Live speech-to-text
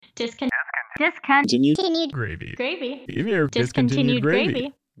Discontinued Gravy. gravy. Give me your Discontinued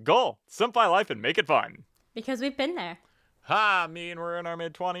gravy. Goal. Simplify life and make it fun. Because we've been there. We're in our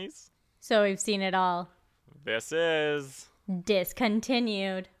mid-20s. So we've seen it all. This is...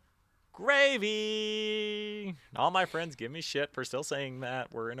 Discontinued. Gravy. All my friends give me shit for still saying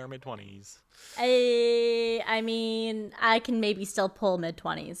that we're in our mid-20s. I mean, I can maybe still pull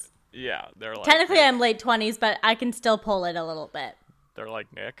mid-20s. Yeah, they're like... Technically, I'm late 20s, but I can still pull it a little bit. They're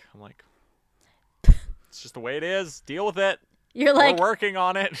like, Nick. I'm like, it's just the way it is. Deal with it. You're like... We're working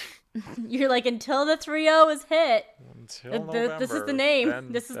on it. You're like, until the 3-0 is hit. Until November. This is the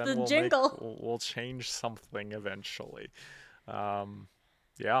name. This is the jingle. We'll change something eventually.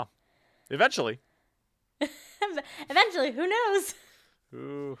 Yeah. Eventually. Eventually, who knows?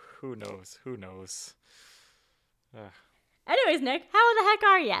 Who knows? Who knows? Anyways, Nick, how the heck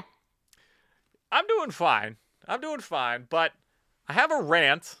are ya? I'm doing fine, but I have a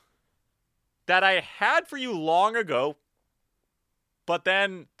rant that I had for you long ago, but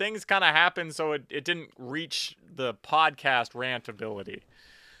then things kind of happened, so it didn't reach the podcast rant ability.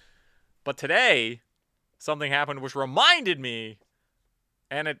 But today, something happened which reminded me,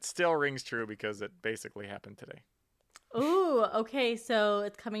 and it still rings true because it basically happened today. Ooh, okay, so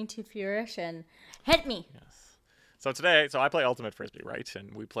it's coming to fruition. Hit me. Yes. So today, I play Ultimate Frisbee, right?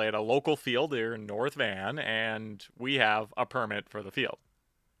 And we play at a local field here in North Van, and we have a permit for the field.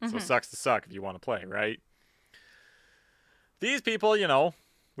 So it sucks to suck if you want to play, right? These people,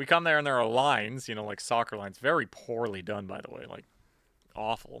 we come there and there are lines, like soccer lines, very poorly done, by the way, like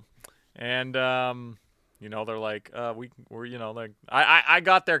awful. And, they're like, I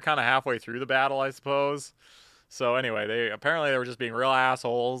got there kind of halfway through the battle, I suppose. So anyway, they were just being real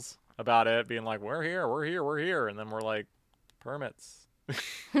assholes about it, being like, we're here. And then we're like, permits.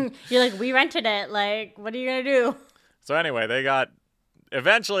 You're like, we rented it. Like, what are you going to do? So anyway,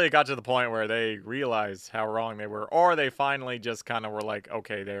 eventually it got to the point where they realized how wrong they were, or they finally just kind of were like,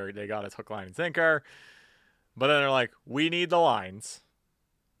 okay, they got us hook, line, and sinker. But then they're like, we need the lines.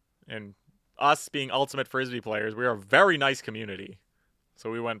 And us being Ultimate Frisbee players, we are a very nice community.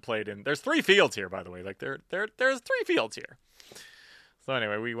 So we went and played in, there's 3 fields here, by the way. Like there's 3 fields here. So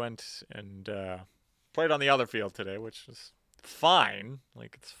anyway, we went and played on the other field today, which is fine.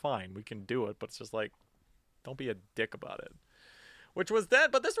 Like, it's fine. We can do it, but it's just like, don't be a dick about it. Which was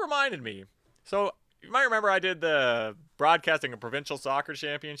that, but this reminded me. So, you might remember I did the broadcasting of provincial soccer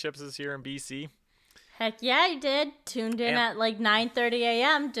championships this year in BC. Heck yeah, you did. Tuned in at like 9:30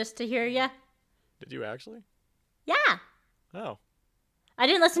 a.m. just to hear ya. Did you actually? Yeah. Oh. I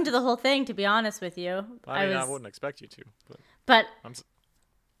didn't listen to the whole thing, to be honest with you. I wouldn't expect you to. But I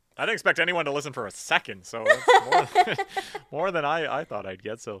didn't expect anyone to listen for a second, so that's more than I thought I'd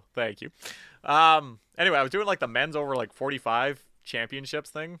get, so thank you. Anyway, I was doing like the men's over like 45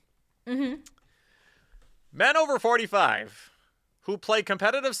 championships thing. Mm-hmm. Men over 45 who play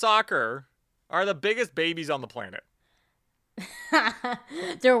competitive soccer are the biggest babies on the planet.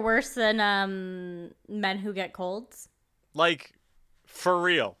 They're worse than men who get colds? Like, for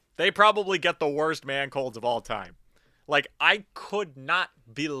real. They probably get the worst man colds of all time. Like, I could not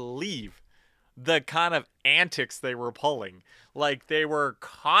believe the kind of antics they were pulling. Like, they were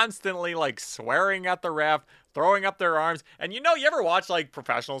constantly, like, swearing at the ref, throwing up their arms. And, you ever watch, like,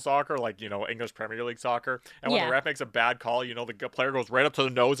 professional soccer, like, English Premier League soccer? And when the ref makes a bad call, the player goes right up to the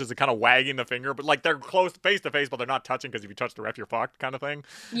nose as it kind of wagging the finger. But, like, they're close face to face, but they're not touching because if you touch the ref, you're fucked kind of thing.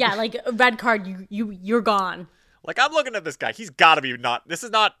 Yeah, like, a red card, you're gone. Like, I'm looking at this guy. He's got to be this is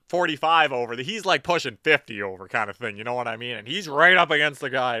not 45 over. He's, like, pushing 50 over kind of thing. You know what I mean? And he's right up against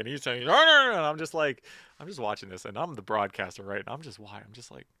the guy. And he's saying, no. And I'm just like, I'm just watching this. And I'm the broadcaster, right? And I'm just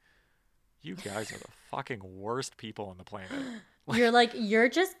like, you guys are the fucking worst people on the planet. You're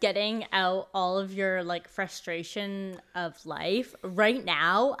just getting out all of your, like, frustration of life right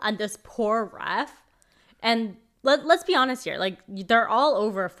now on this poor ref. And let's be honest here. Like, they're all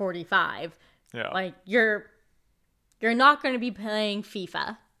over 45. Yeah. Like, you're not going to be playing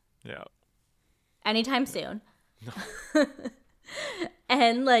FIFA. Yeah. Anytime soon. No.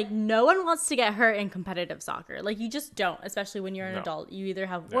 And, like, no one wants to get hurt in competitive soccer. Like, you just don't, especially when you're an adult. You either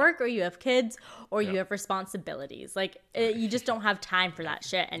have work or you have kids or you have responsibilities. Like, you just don't have time for that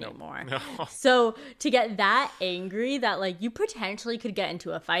shit anymore. No. So, to get that angry that, like, you potentially could get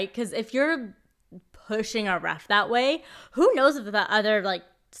into a fight. Because if you're pushing a ref that way, who knows if the other, like,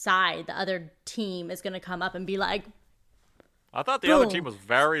 side, the other team is going to come up and be like, I thought the other team was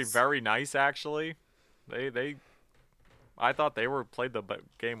very, very nice, actually. I thought they played the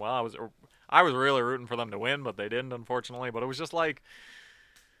game well. I was really rooting for them to win, but they didn't, unfortunately. But it was just like,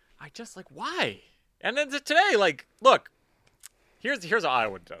 why? And then today, like, look, here's how I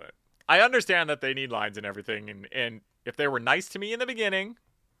would have done it. I understand that they need lines and everything, and if they were nice to me in the beginning,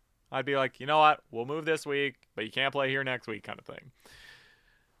 I'd be like, you know what, we'll move this week, but you can't play here next week kind of thing.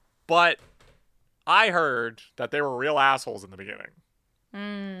 But I heard that they were real assholes in the beginning.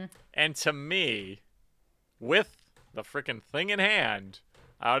 And to me, with the freaking thing in hand,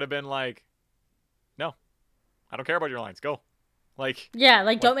 I would have been like, no, I don't care about your lines. Go. Like, yeah,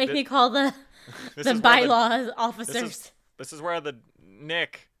 like don't make me call the bylaws officers. This is where the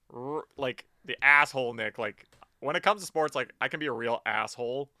Nick, like the asshole Nick, like when it comes to sports, like I can be a real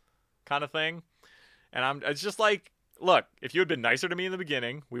asshole kind of thing. And it's just like, look, if you had been nicer to me in the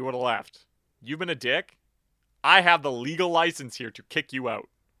beginning, we would have left. You've been a dick. I have the legal license here to kick you out.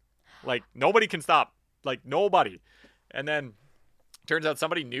 Like, nobody can stop. Like, nobody. And then, turns out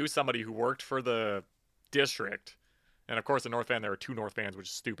somebody knew somebody who worked for the district. And, of course, in North Van, there are 2 North Vans, which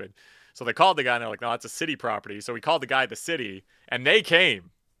is stupid. So they called the guy, and they're like, no, that's a city property. So we called the guy at the city, and they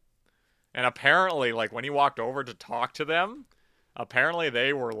came. And apparently, like, when he walked over to talk to them, apparently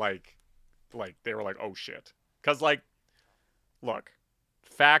they were like, oh, shit. Because, like, look,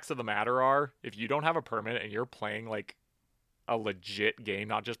 facts of the matter are, if you don't have a permit and you're playing, like, a legit game,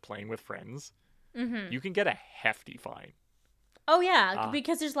 not just playing with friends, you can get a hefty fine. Oh, yeah,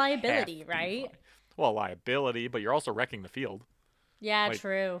 because there's liability, right? Fine. Well, liability, but you're also wrecking the field. Yeah, like,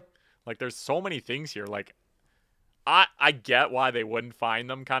 true. Like, there's so many things here. Like, I get why they wouldn't fine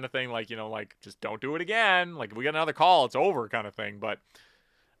them kind of thing. Like, you know, like, just don't do it again. Like, if we get another call, it's over kind of thing. But,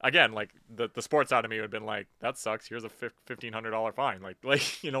 again, like, the sports side of me would have been like, that sucks. Here's a $1,500 fine.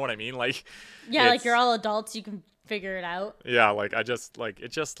 Like, you know what I mean? Like, yeah, like, you're all adults. You can figure it out. Yeah, like, it's just,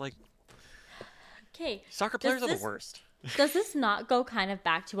 like, okay. Soccer players are the worst. Does this not go kind of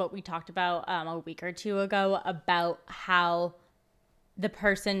back to what we talked about a week or two ago about how the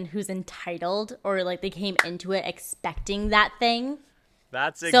person who's entitled, or like they came into it expecting that thing?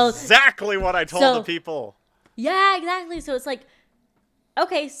 That's exactly what I told the people. Yeah, exactly. So it's like,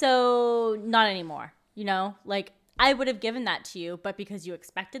 okay, so not anymore. You know, like I would have given that to you, but because you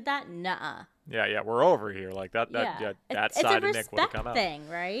expected that, nuh-uh. Yeah, we're over here. Like that side of Nick would have come out. It's a respect thing,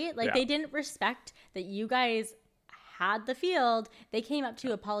 right? Like they didn't respect that you guys had the field. They came up to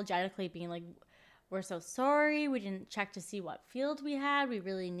you apologetically being like, we're so sorry, we didn't check to see what field we had, we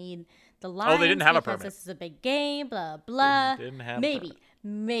really need the lines. Oh, they didn't have a permit. This is a big game, blah blah. Didn't have maybe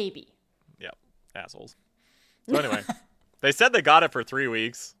yep, assholes. So anyway, they said they got it for 3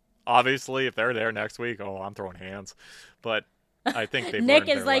 weeks. Obviously, if they're there next week, I'm throwing hands. But I think they've Nick learned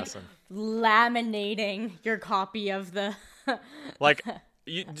is their like lesson. Laminating your copy of the like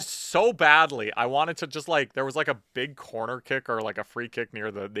so badly. I wanted to just like, there was like a big corner kick or like a free kick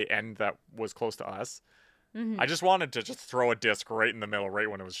near the end that was close to us. I just wanted to just throw a disc right in the middle, right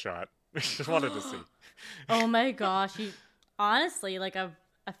when it was shot. Just wanted to see. Oh my gosh. Honestly, like a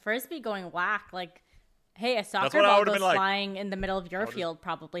frisbee going whack, like, hey, a soccer ball goes flying in the middle of your field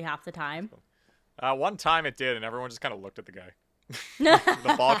probably half the time. One time it did, and everyone just kind of looked at the guy.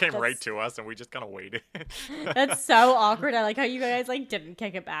 The ball came right to us, and we just kind of waited. That's so awkward. I like how you guys like didn't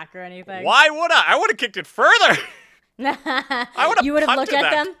kick it back or anything. Why would I? I would have kicked it further. You would have looked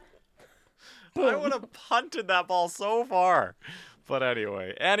at them. I would have punted that ball so far. But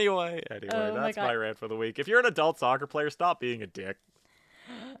anyway, that's my rant for the week. If you're an adult soccer player, stop being a dick.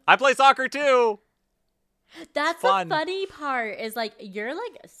 I play soccer too. That's the funny part is like you're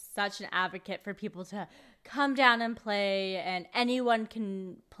like such an advocate for people to come down and play, and anyone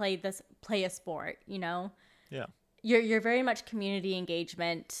can play a sport, you know? Yeah. You're very much community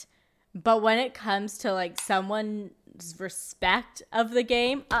engagement, but when it comes to like someone's respect of the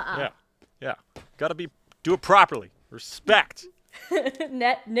game, Yeah. Gotta do it properly. Respect.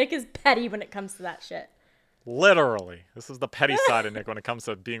 Nick is petty when it comes to that shit. Literally. This is the petty side of Nick when it comes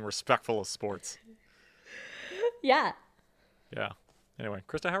to being respectful of sports. Yeah. Yeah. Anyway,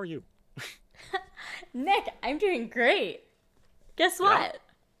 Krysta, how are you? Nick, I'm doing great. Guess what? Yeah.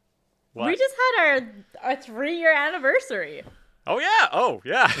 What? We just had our 3-year anniversary. Oh, yeah. Oh,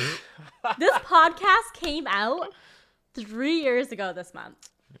 yeah. This podcast came out 3 years ago this month.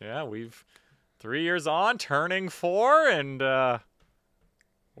 Yeah, we've 3 years on, turning 4, and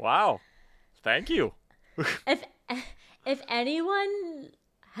wow. Thank you. If anyone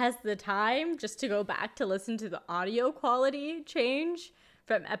has the time just to go back to listen to the audio quality change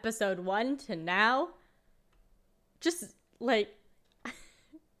from episode 1 to now, just like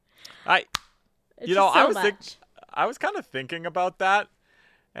I was kind of thinking about that,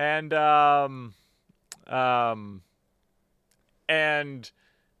 and I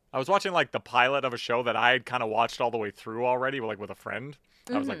was watching like the pilot of a show that I had kind of watched all the way through already, like with a friend.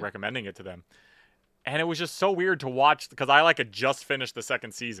 I was like recommending it to them. And it was just so weird to watch because I had just finished the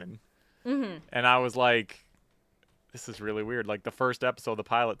second season. Mm-hmm. And I was like, this is really weird. Like the first episode, the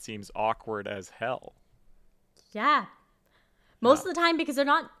pilot seems awkward as hell. Yeah. Most of the time because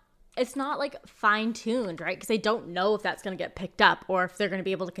it's not like fine-tuned, right? Because they don't know if that's going to get picked up or if they're going to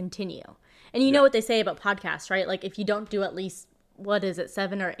be able to continue. And you know what they say about podcasts, right? Like if you don't do at least,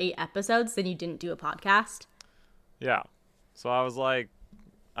 7 or 8 episodes, then you didn't do a podcast. Yeah. So I was like,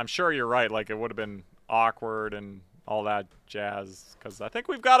 I'm sure you're right. Like it would have been awkward and all that jazz because I think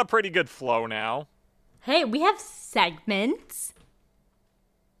we've got a pretty good flow now. Hey, we have segments.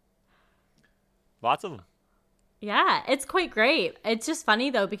 Lots of them. Yeah, it's quite great. It's just funny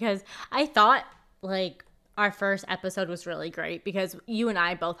though because I thought like our first episode was really great because you and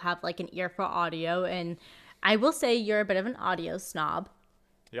I both have like an ear for audio, and I will say you're a bit of an audio snob.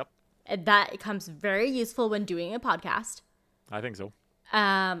 Yep. And that comes very useful when doing a podcast. I think so.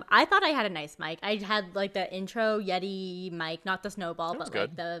 I thought I had a nice mic. I had like the intro Yeti mic, not the Snowball, but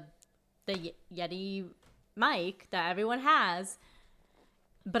good. like the Yeti mic that everyone has.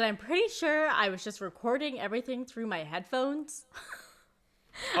 But I'm pretty sure I was just recording everything through my headphones.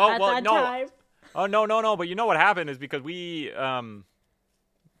 Oh, at well, that no. time. Oh, no. But you know what happened is because we,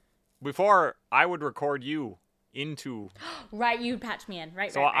 before I would record you into. Right, you patch me in.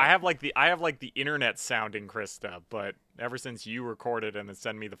 Right, so right. I have the internet sounding Krysta, but ever since you recorded and then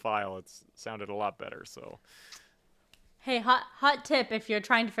send me the file, it's sounded a lot better. So. Hey, hot tip if you're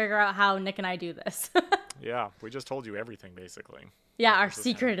trying to figure out how Nick and I do this. Yeah, we just told you everything basically. Yeah, our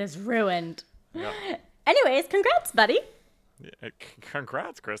secret is ruined. Yeah. Anyways, congrats, buddy. Yeah,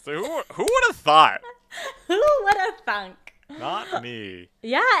 congrats, Krysta. Who would have thought? Who would have thunk? Not me.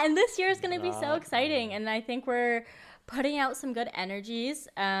 Yeah, and this year is going to be so exciting, and I think we're putting out some good energies.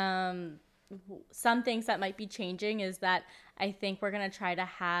 Some things that might be changing is that I think we're going to try to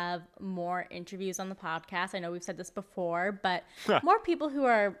have more interviews on the podcast. I know we've said this before, but more people who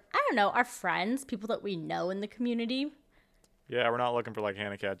are, I don't know, our friends, people that we know in the community. Yeah, we're not looking for like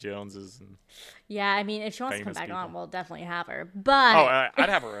Hannah Cat Joneses. And yeah, I mean, if she wants to come back people. on, we'll definitely have her. But I'd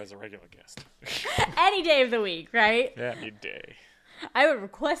have her as a regular guest. Any day of the week, right? Yeah, any day. I would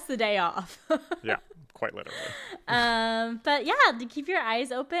request the day off. Yeah, quite literally. But yeah, to keep your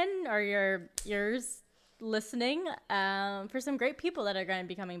eyes open or your ears listening for some great people that are going to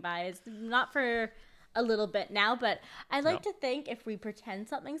be coming by. It's not for a little bit now, but I like to think if we pretend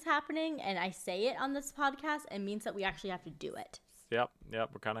something's happening and I say it on this podcast, it means that we actually have to do it. Yep.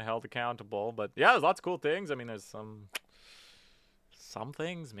 We're kind of held accountable, but yeah, there's lots of cool things. I mean, there's some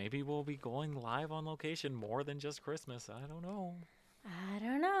things. Maybe we'll be going live on location more than just Christmas. I don't know.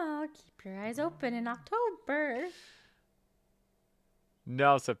 Keep your eyes open in October.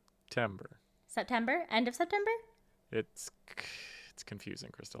 No, September. End of September? It's confusing,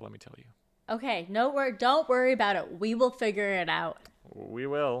 Crystal, let me tell you. Okay, don't worry about it. We will figure it out. We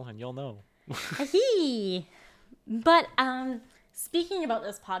will, and you'll know. But speaking about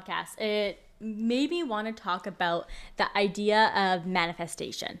this podcast, it made me want to talk about the idea of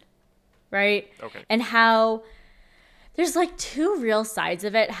manifestation, right? Okay. And how there's like two real sides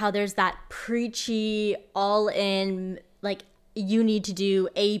of it. How there's that preachy, all in, like you need to do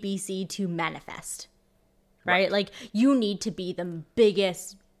A, B, C to manifest, right? Like you need to be the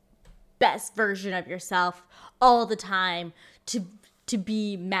biggest, best version of yourself all the time to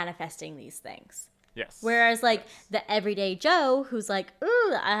be manifesting these things. Yes. Whereas like the everyday Joe who's like,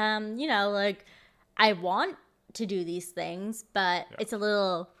 like I want to do these things, but it's a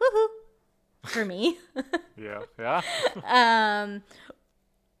little woohoo for me. Yeah.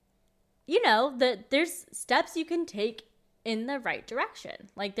 That there's steps you can take in the right direction.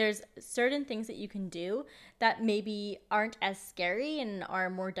 Like there's certain things that you can do that maybe aren't as scary and are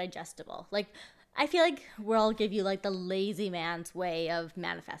more digestible. Like I feel like we'll give you like the lazy man's way of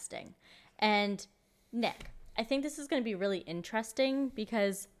manifesting. And Nick, I think this is going to be really interesting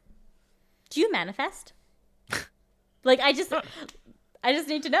because do you manifest? Like I just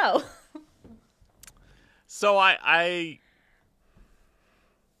need to know. So I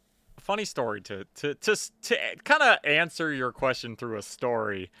funny story to kind of answer your question through a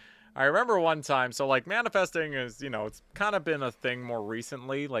story. I remember one time, so like manifesting is, it's kind of been a thing more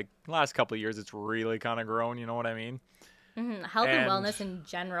recently. Like last couple of years, it's really kind of grown. You know what I mean? Mm-hmm. Health and wellness in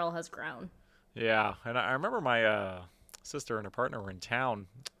general has grown. Yeah, and I remember my sister and her partner were in town.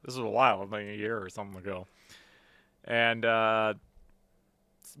 This was a while, like a year or something ago, and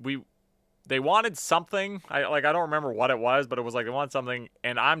they wanted something. I don't remember what it was, but it was like they wanted something,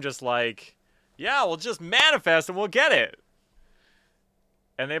 and I'm just like, yeah, we'll just manifest and we'll get it.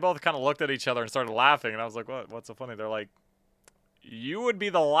 And they both kind of looked at each other and started laughing, and I was like, what's so funny? They're like, you would be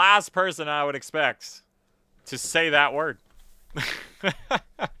the last person I would expect to say that word.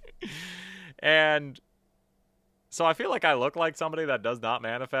 And so I feel like I look like somebody that does not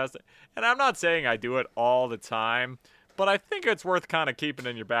manifest. And I'm not saying I do it all the time, but I think it's worth kind of keeping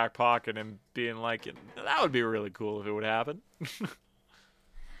in your back pocket and being like, that would be really cool if it would happen.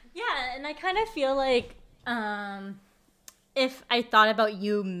 Yeah, and I kind of feel like if I thought about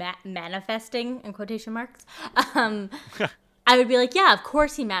you manifesting, in quotation marks, I would be like, yeah, of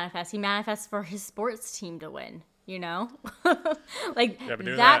course he manifests. He manifests for his sports team to win, you know? Like,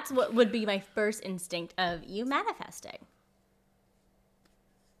 that's what would be my first instinct of you manifesting.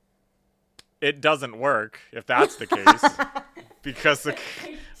 It doesn't work if that's the case. Because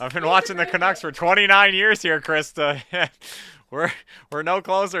I've been watching the Canucks for 29 years here, Krysta. We're no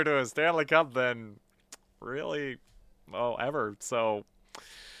closer to a Stanley Cup than really, ever. So,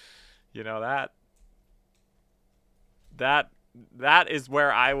 you know, that is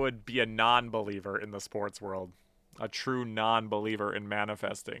where I would be a non-believer in the sports world. A true non-believer in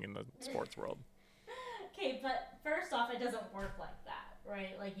manifesting in the sports world. Okay, but first off, it doesn't work like that,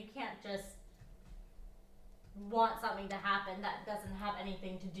 right? Like, you can't just want something to happen that doesn't have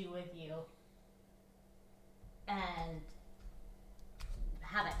anything to do with you and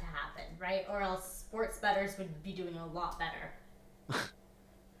have it to happen, right? Or else sports bettors would be doing a lot better.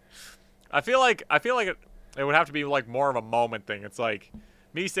 I feel like it would have to be like more of a moment thing. It's like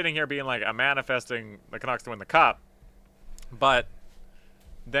me sitting here being like, I'm manifesting the Canucks to win the cup, but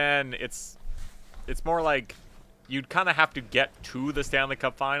then it's more like you'd kind of have to get to the Stanley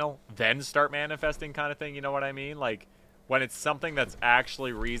Cup final, then start manifesting kind of thing. You know what I mean? Like when it's something that's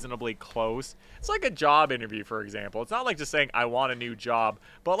actually reasonably close. It's like a job interview, for example. It's not like just saying, I want a new job.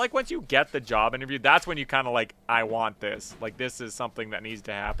 But like once you get the job interview, that's when you kind of like, I want this. Like this is something that needs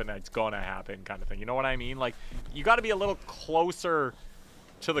to happen. It's going to happen kind of thing. You know what I mean? Like you got to be a little closer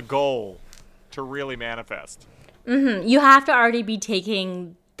to the goal to really manifest. Mm-hmm. You have to already be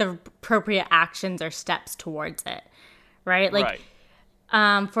taking the appropriate actions or steps towards it, right? Like,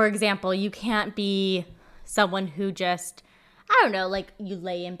 right. For example, you can't be someone who just, I don't know, like you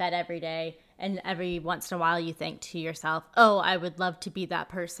lay in bed every day and every once in a while you think to yourself, oh, I would love to be that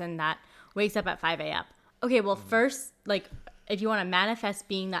person that wakes up at 5 a.m. Okay, well, first, like if you want to manifest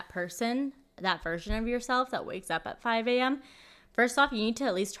being that person, that version of yourself that wakes up at 5 a.m., first off, you need to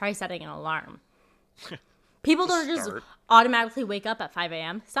at least try setting an alarm. People don't just automatically wake up at 5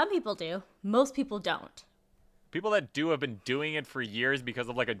 a.m. Some people do. Most people don't. People that do have been doing it for years because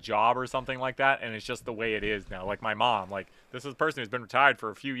of like a job or something like that, and it's just the way it is now. Like my mom, like this is a person who's been retired for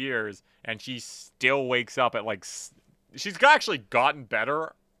a few years, and she still wakes up at like, she's actually gotten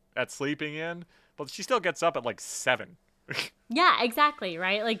better at sleeping in, but she still gets up at like 7. Yeah, exactly,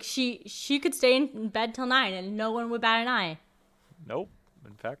 right? Like she could stay in bed till 9 and no one would bat an eye. Nope.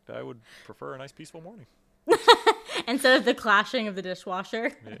 In fact, I would prefer a nice peaceful morning. Instead of the clashing of the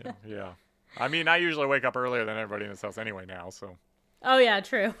dishwasher. Yeah. I mean, I usually wake up earlier than everybody in this house anyway now, so. Oh, yeah,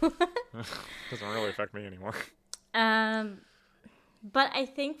 true. Doesn't really affect me anymore. But I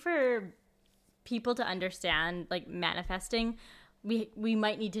think for people to understand, like, manifesting, we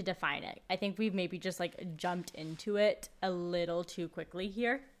might need to define it. I think we've maybe just, like, jumped into it a little too quickly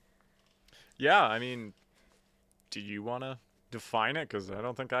here. Yeah, I mean, do you want to define it? Because I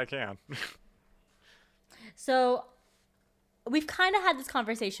don't think I can. So we've kind of had this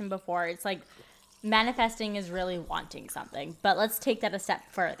conversation before. It's like manifesting is really wanting something, but let's take that a step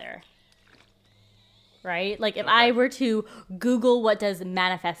further, right? Like if I were to Google what does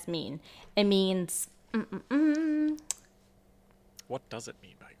manifest mean, it means What does it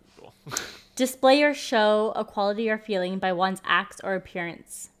mean by Google? display or show a quality or feeling by one's acts or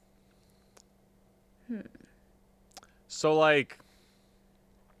appearance. So like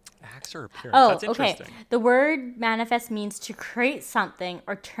acts or appearance. Oh, that's interesting. Okay. The word manifest means to create something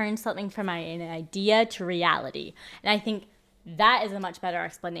or turn something from an idea to reality. And I think that is a much better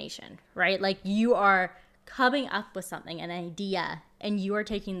explanation, right? Like you are coming up with something, an idea, and you are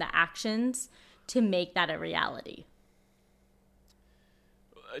taking the actions to make that a reality.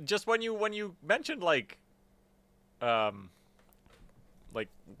 Just when you mentioned like where,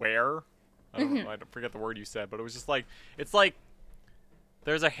 I forget the word you said, but it was just like, it's like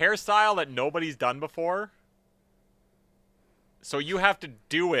there's a hairstyle that nobody's done before, so you have to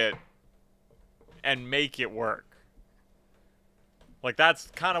do it and make it work. Like that's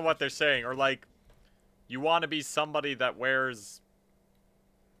kind of what they're saying. Or like you want to be somebody that wears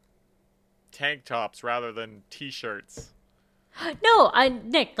tank tops rather than t-shirts. No,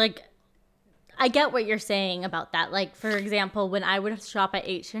 Nick, like I get what you're saying about that. Like for example, when I would shop at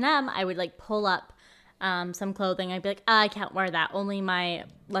H&M, I would like pull up some clothing, I'd be like, I can't wear that. Only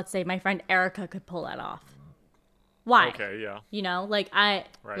let's say my friend Erica could pull that off. Why? Okay, yeah. You know, I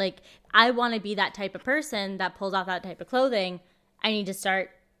want to be that type of person that pulls off that type of clothing. I need to start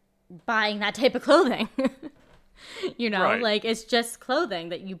buying that type of clothing. You know, right. like it's just clothing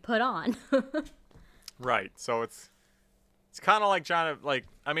that you put on. Right. So it's kind of like trying to, like,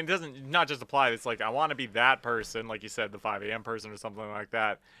 I mean, it doesn't not just apply. It's like I want to be that person, like you said, the 5 a.m. person or something like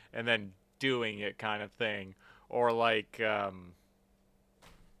that, and then doing it kind of thing. Or like I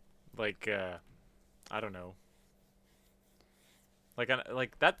don't know.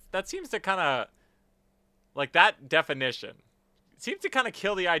 Like that seems to kind of, like, that definition seems to kind of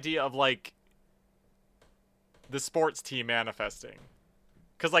kill the idea of, like, the sports team manifesting.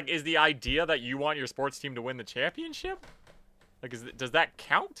 Because, like, is the idea that you want your sports team to win the championship? Like, does that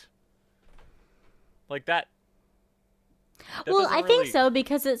count? Like, that well, I really... think so,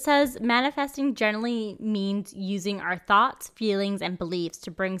 because it says manifesting generally means using our thoughts, feelings, and beliefs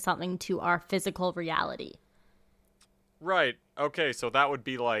to bring something to our physical reality. Right. Okay, so that would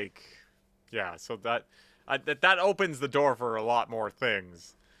be like... Yeah, so that opens the door for a lot more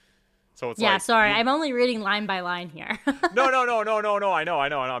things. So it's yeah, like, sorry, I'm only reading line by line here. No. I know.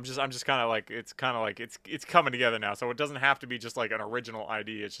 I'm just kind of like, it's kind of like it's coming together now. So it doesn't have to be just like an original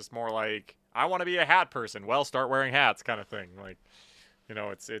idea. It's just more like, I want to be a hat person. Well, start wearing hats, kind of thing. Like, you know,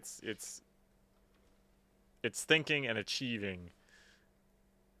 it's thinking and achieving,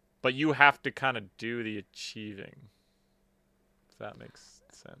 but you have to kind of do the achieving. If that makes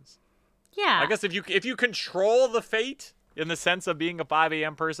sense. Yeah. I guess if you control the fate, in the sense of being a 5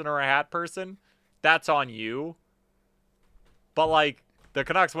 a.m. person or a hat person, that's on you. But, like, the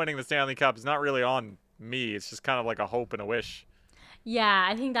Canucks winning the Stanley Cup is not really on me. It's just kind of like a hope and a wish. Yeah,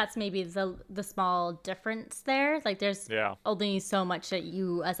 I think that's maybe the small difference there. Like, there's only so much that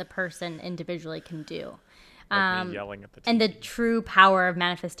you as a person individually can do. Like me yelling at the TV. And the true power of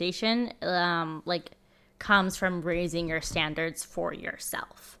manifestation, comes from raising your standards for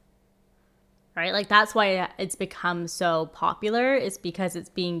yourself. Right? Like, that's why it's become so popular, is because it's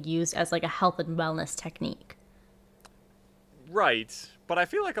being used as, like, a health and wellness technique. Right. But I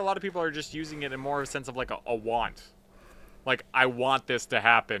feel like a lot of people are just using it in more of a sense of, like, a want. Like, I want this to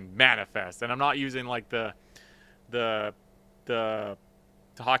happen, manifest. And I'm not using, like, the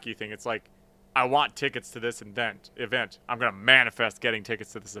hockey thing. It's like, I want tickets to this event. I'm going to manifest getting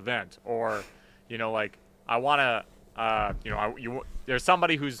tickets to this event. Or, you know, like, I want to... there's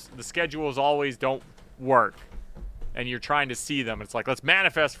somebody who's the schedules always don't work, and you're trying to see them. It's like, let's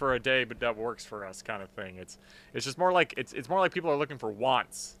manifest for a day, but that works for us, kind of thing. It's just more like it's more like people are looking for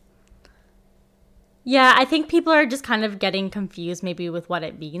wants. Yeah, I think people are just kind of getting confused maybe with what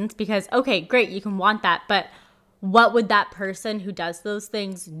it means, because okay, great, you can want that, but what would that person who does those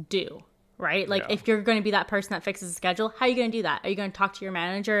things do? Right? Like, if you're going to be that person that fixes the schedule, how are you going to do that? Are you going to talk to your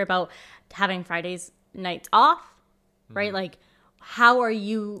manager about having Fridays nights off? Right? Like,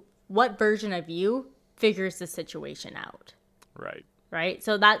 what version of you figures the situation out? Right. Right?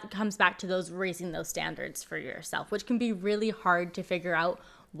 So that comes back to raising those standards for yourself, which can be really hard to figure out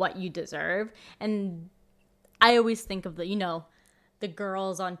what you deserve. And I always think of the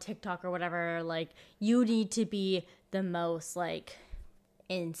girls on TikTok or whatever, like, you need to be the most, like,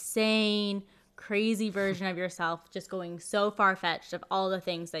 insane, crazy version of yourself, just going so far-fetched of all the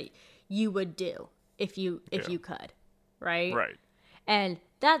things that you would do if you could. Right? Right. And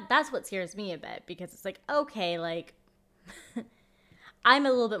that's what scares me a bit, because it's like, okay, like, I'm a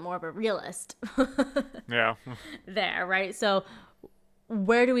little bit more of a realist. Yeah. There, right? So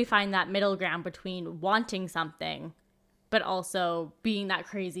where do we find that middle ground between wanting something, but also being that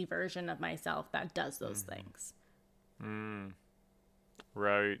crazy version of myself that does those things?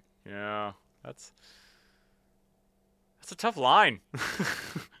 Right. Yeah. That's a tough line.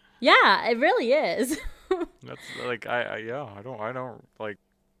 Yeah, it really is. That's like, I don't like.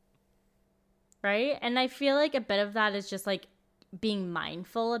 Right? And I feel like a bit of that is just like being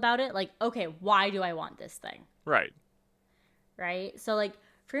mindful about it. Like, okay, why do I want this thing? Right. Right? So, like,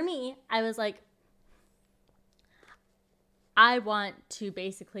 for me, I was like, I want to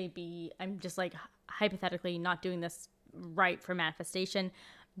basically I'm just like hypothetically not doing this right for manifestation,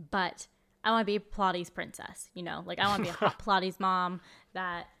 but I want to be a Pilates princess, you know? Like, I want to be a hot Pilates mom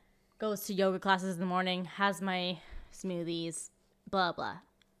that goes to yoga classes in the morning, has my smoothies, blah, blah.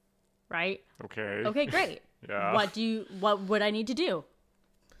 Right? Okay. Okay, great. Yeah. What would I need to do?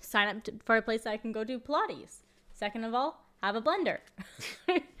 Sign up for a place that I can go do Pilates. Second of all, have a blender.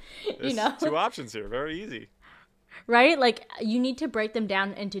 There's 2 options here. Very easy. Right? Like, you need to break them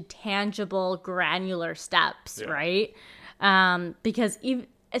down into tangible, granular steps, right? Because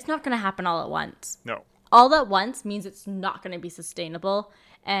it's not going to happen all at once. No. all at once means it's not going to be sustainable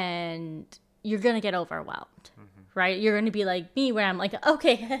and you're going to get overwhelmed, right? You're going to be like me where I'm like,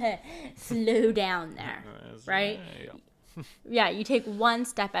 okay, slow down there, right? Yeah, you take one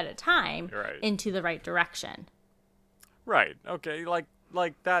step at a time into the right direction. Right. Okay. Like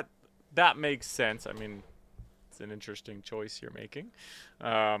that makes sense. I mean, it's an interesting choice you're making.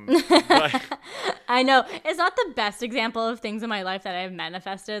 But I know. It's not the best example of things in my life that I've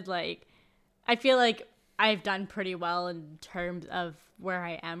manifested. Like, I feel like I've done pretty well in terms of where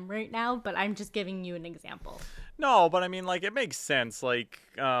I am right now, but I'm just giving you an example. No, but I mean, like, it makes sense. Like,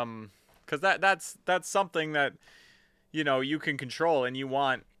 because that's something that, you know, you can control and you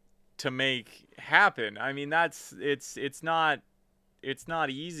want to make happen. I mean, it's not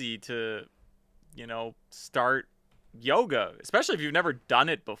easy to, you know, start yoga, especially if you've never done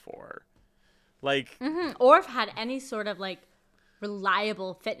it before. Like, or have had any sort of like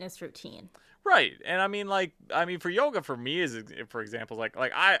reliable fitness routine. Right. And I mean, for yoga, for me, for example, like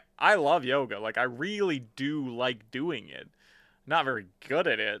I love yoga. Like, I really do like doing it. Not very good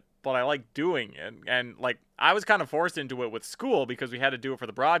at it, but I like doing it. And like, I was kind of forced into it with school because we had to do it for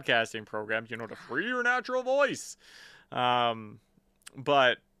the broadcasting programs, you know, to free your natural voice.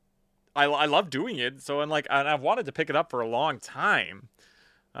 But I love doing it. So, and I've wanted to pick it up for a long time.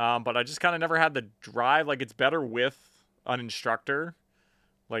 But I just kind of never had the drive. Like, it's better with an instructor.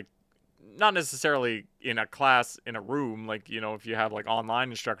 Like, not necessarily in a class in a room, like, you know, if you have like online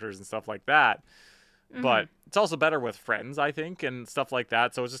instructors and stuff like that. But it's also better with friends, I think, and stuff like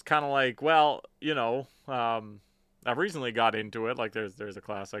that. So it's just kind of like, well, you know, I've recently got into it. Like, there's a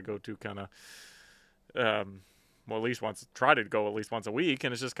class I go to kind of, well, try to go at least once a week.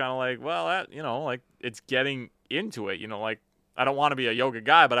 And it's just kind of like, well, you know, like, it's getting into it, you know, like, I don't want to be a yoga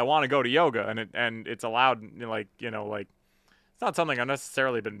guy, but I want to go to yoga, and it's allowed, you know, like, it's not something I've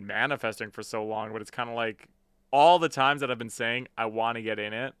necessarily been manifesting for so long, but it's kind of like all the times that I've been saying I want to get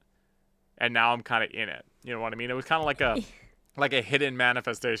in it, and now I'm kind of in it. You know what I mean? It was kind of like a hidden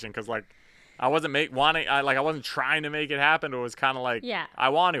manifestation, because like I wasn't I wasn't trying to make it happen. It was kind of like, I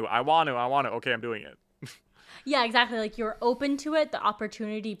want to. Okay, I'm doing it. Yeah, exactly. Like, you're open to it. The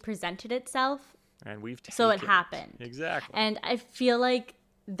opportunity presented itself. And we've taken so it happened. Exactly. And I feel like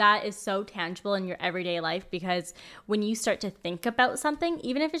that is so tangible in your everyday life, because when you start to think about something,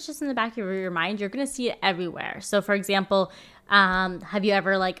 even if it's just in the back of your mind, you're going to see it everywhere. So, for example, have you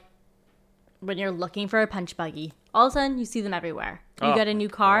ever, like, when you're looking for a punch buggy, all of a sudden you see them everywhere. You get a new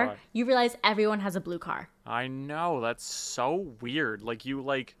car, you realize everyone has a blue car. I know. That's so weird. Like, you're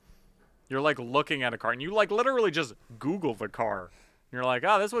like looking at a car, and you like literally just Google the car. You're like,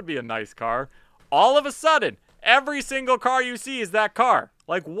 oh, this would be a nice car. All of a sudden, every single car you see is that car.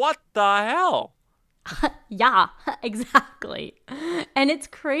 Like, what the hell? Yeah, exactly. And it's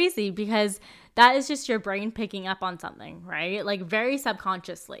crazy because that is just your brain picking up on something, right? Like, very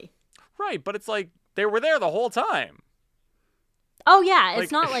subconsciously. Right, but it's like they were there the whole time. Oh, yeah.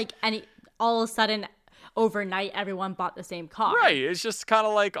 It's not like all of a sudden overnight everyone bought the same car. Right. It's just kind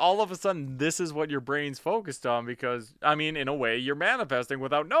of like all of a sudden this is what your brain's focused on, because, I mean, in a way, you're manifesting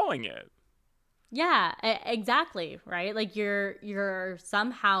without knowing it. Yeah, exactly, right? Like, you're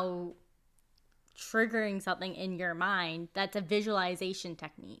somehow triggering something in your mind. That's a visualization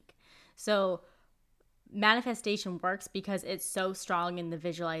technique. So manifestation works because it's so strong in the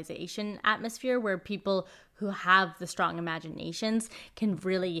visualization atmosphere, where people who have the strong imaginations can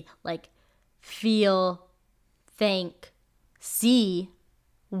really, like, feel, think, see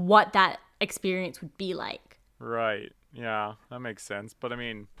what that experience would be like. Right. Yeah, that makes sense. But I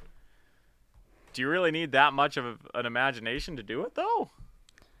mean, do you really need that much of an imagination to do it, though?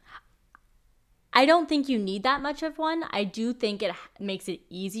 I don't think you need that much of one. I do think it makes it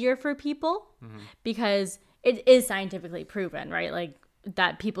easier for people because it is scientifically proven, right? Like,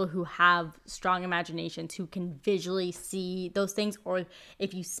 that people who have strong imaginations, who can visually see those things, or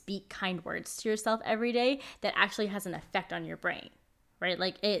if you speak kind words to yourself every day, that actually has an effect on your brain, right?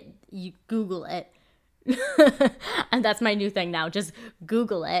 Like, you Google it. And that's my new thing now. Just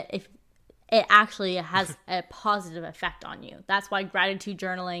Google it. If it actually has a positive effect on you. That's why gratitude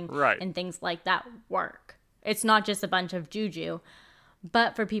journaling and things like that work. It's not just a bunch of juju.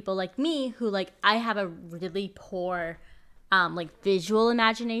 But for people like me who, like, I have a really poor like, visual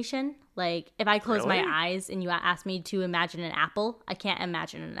imagination. Like, if I close my eyes and you ask me to imagine an apple, I can't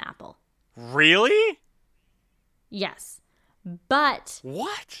imagine an apple. Really? Yes. But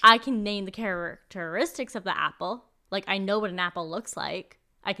what? I can name the characteristics of the apple. Like, I know what an apple looks like.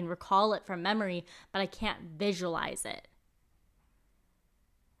 I can recall it from memory, but I can't visualize it.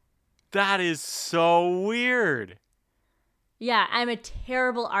 That is so weird. Yeah, I'm a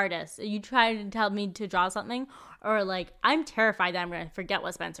terrible artist. You try to tell me to draw something, or like I'm terrified that I'm going to forget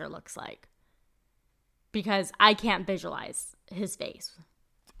what Spencer looks like because I can't visualize his face.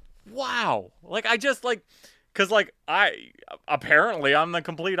 Wow. Like, I just, like, because, like, apparently I'm the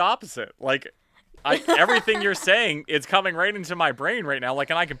complete opposite. Like, everything you're saying is coming right into my brain right now,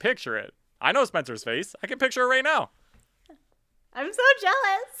 like, and I can picture it. I know Spencer's face. I can picture it right now. I'm so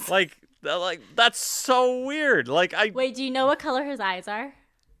jealous. Like, that's so weird. Like, Wait, do you know what color his eyes are?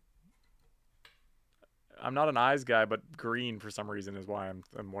 I'm not an eyes guy, but green for some reason is why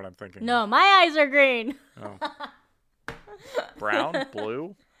I'm what I'm thinking. No, my eyes are green. Oh. Brown?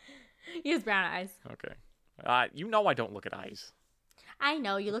 Blue? He has brown eyes. Okay. You know I don't look at eyes. I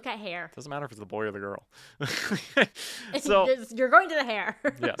know, you look at hair. Doesn't matter if it's the boy or the girl. So you're going to the hair.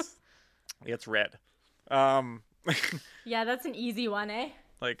 Yes. It's red. Yeah, that's an easy one, eh?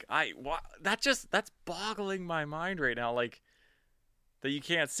 Like, that's boggling my mind right now, like, that you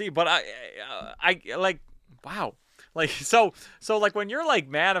can't see. But I like, wow. Like, so like, when you're, like,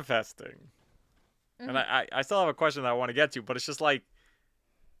 manifesting, and I still have a question that I want to get to, but it's just, like,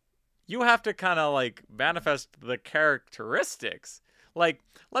 you have to kind of, like, manifest the characteristics. Like,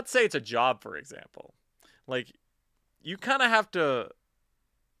 let's say it's a job, for example. Like, you kind of have to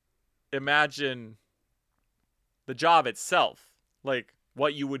imagine the job itself. Like,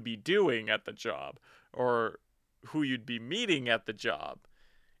 what you would be doing at the job, or who you'd be meeting at the job.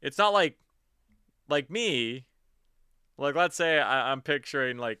 It's not like me, like, let's say I'm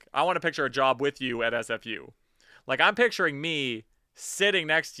picturing, like, I want to picture a job with you at SFU. Like, I'm picturing me sitting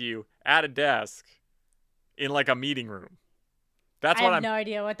next to you at a desk in, like, a meeting room. I have no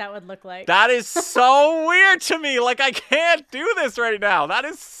idea what that would look like. That is so weird to me. Like, I can't do this right now. That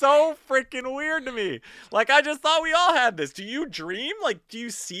is so freaking weird to me. Like, I just thought we all had this. Do you dream? Like, do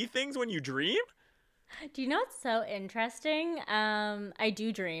you see things when you dream? Do you know what's so interesting? I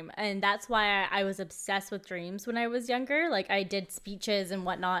do dream. And that's why I was obsessed with dreams when I was younger. Like, I did speeches and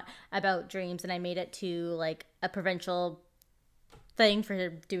whatnot about dreams. And I made it to, like, a provincial thing for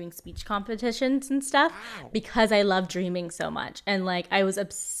doing speech competitions and stuff. Wow. Because I love dreaming so much, and like I was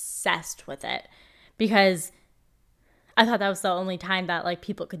obsessed with it because I thought that was the only time that like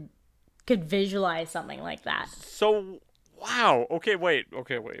people could visualize something like that. So wow. Okay, wait.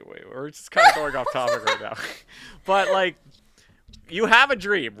 We're just kind of going off topic right now. But like, you have a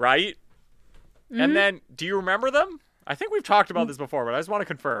dream, right? Mm-hmm. And then do you remember them? I think we've talked about this before, but I just want to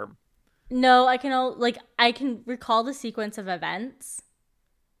confirm. No, I can recall the sequence of events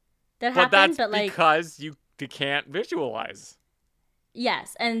that happened, but like because you can't visualize.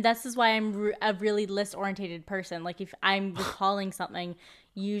 Yes, and this is why I'm a really list-oriented person. Like, if I'm recalling something,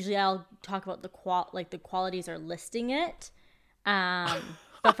 usually I'll talk about the qualities or listing it.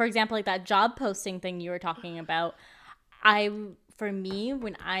 But for example, like that job posting thing you were talking about, for me,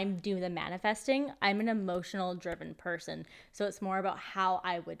 when I'm doing the manifesting, I'm an emotional driven person. So it's more about how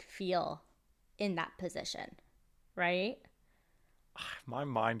I would feel in that position, right? My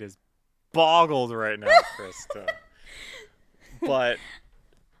mind is boggled right now, Krysta. But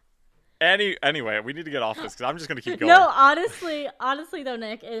anyway, we need to get off this because I'm just going to keep going. No, honestly though,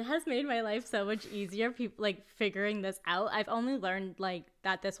 Nick, it has made my life so much easier. People like figuring this out. I've only learned like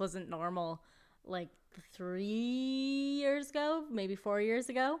that this wasn't normal like 3 years ago, maybe 4 years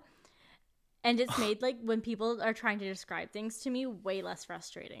ago. And it's made like when people are trying to describe things to me way less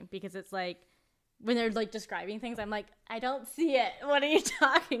frustrating, because it's like when they're like describing things, I'm like, I don't see it. What are you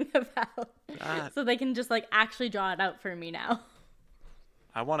talking about? So they can just like actually draw it out for me now.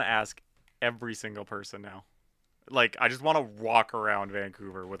 I want to ask every single person now. Like, I just want to walk around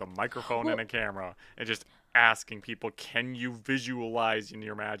Vancouver with a microphone and a camera and just asking people, can you visualize in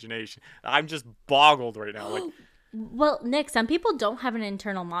your imagination? I'm just boggled right now. Like, well, Nick, some people don't have an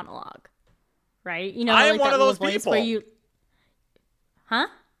internal monologue, right? You know, I am like one that of those voice people. where you, huh?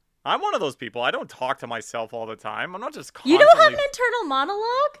 I'm one of those people. I don't talk to myself all the time. I'm not just constantly... You don't have an internal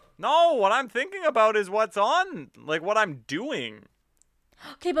monologue? No, what I'm thinking about is what's on, like what I'm doing.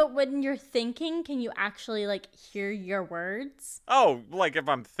 Okay, but when you're thinking, can you actually like hear your words? Oh, like if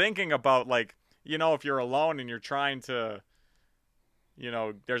I'm thinking about, like, you know, if you're alone and you're trying to, you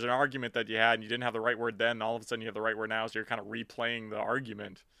know, there's an argument that you had and you didn't have the right word then, and all of a sudden you have the right word now, so you're kind of replaying the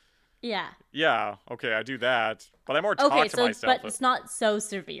argument. Yeah. Yeah, okay, I do that. But I more talk to myself. But it's not so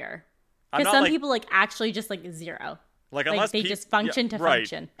severe. Because some people like actually just like zero. Like unless they just function to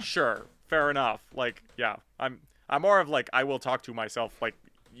function. Sure, fair enough. Like, yeah, I'm more of like, I will talk to myself. Like,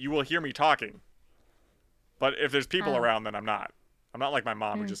 you will hear me talking. But if there's people around, then I'm not. I'm not like my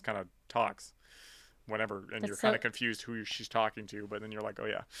mom who just kind of talks whenever, and you're kind of confused who she's talking to. But then you're like, oh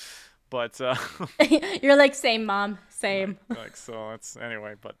yeah. But You're like, same, Mom, same. like so it's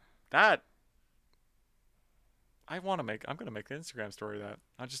anyway. But that I'm gonna make an Instagram story of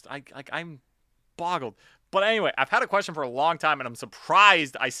that. I'm boggled. But anyway, I've had a question for a long time, and I'm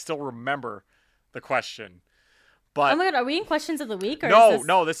surprised I still remember the question. But oh my god, are we in questions of the week? Or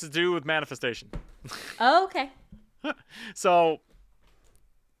no, this is to do with manifestation. Oh, okay. So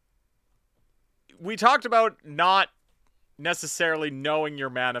we talked about not necessarily knowing you're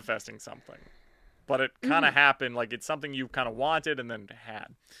manifesting something, but it kind of happened. Like it's something you kind of wanted and then had.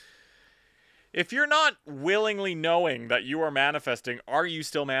 If you're not willingly knowing that you are manifesting, are you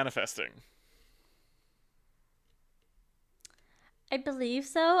still manifesting? I believe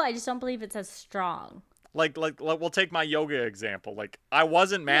so. I just don't believe it's as strong. Like we'll take my yoga example. Like I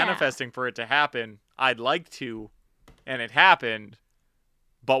wasn't manifesting for it to happen. I'd like to, and it happened.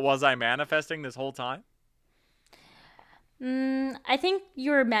 But was I manifesting this whole time? I think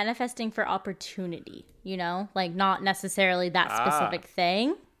you're manifesting for opportunity, like not necessarily that specific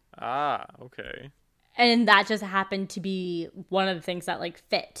thing. Okay. And that just happened to be one of the things that like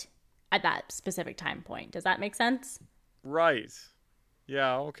fit at that specific time point. Does that make sense? Right.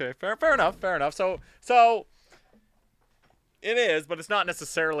 Yeah, okay. Fair enough. So it is, but it's not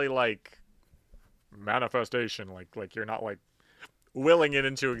necessarily like manifestation. Like you're not like willing it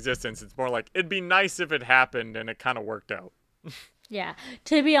into existence. It's more like it'd be nice if it happened and it kind of worked out. Yeah.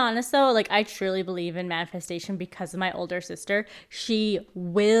 To be honest though, like I truly believe in manifestation because of my older sister. She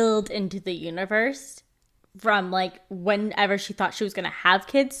willed into the universe from like whenever she thought she was going to have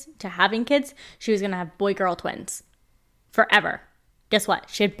kids to having kids, she was going to have boy-girl twins forever. Guess what?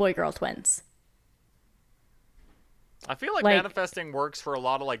 She had boy-girl twins. I feel like manifesting works for a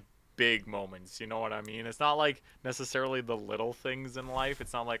lot of like big moments, you know what I mean? It's not like necessarily the little things in life.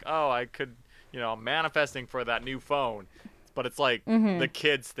 It's not like, oh, I could, manifesting for that new phone. But it's like the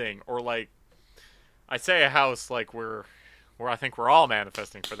kids thing, or like I say a house, like where I think we're all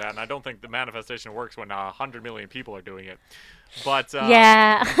manifesting for that, and I don't think the manifestation works when 100 million people are doing it. But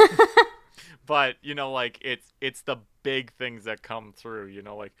yeah. But like it's the big things that come through,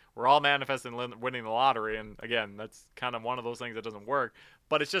 like we're all manifesting winning the lottery, and again, that's kind of one of those things that doesn't work.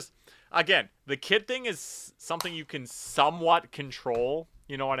 But it's just, again, the kid thing is something you can somewhat control.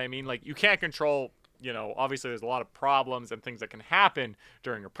 You know what I mean? Like you can't control, obviously there's a lot of problems and things that can happen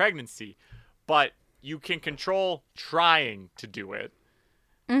during a pregnancy, but you can control trying to do it.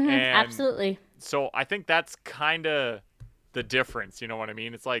 And absolutely. So I think that's kind of the difference. You know what I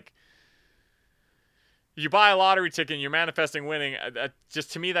mean? It's like, you buy a lottery ticket and you're manifesting winning.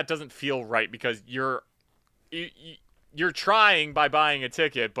 Just to me, that doesn't feel right because you're trying by buying a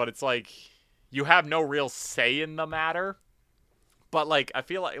ticket, but it's like you have no real say in the matter. But like I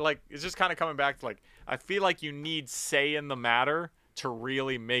feel like it's just kind of coming back to like I feel like you need say in the matter to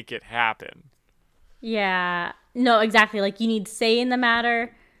really make it happen. Yeah. No, exactly. Like you need say in the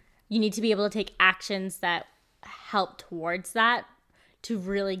matter. You need to be able to take actions that help towards that to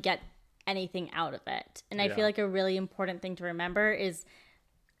really get anything out of it. And I feel like a really important thing to remember is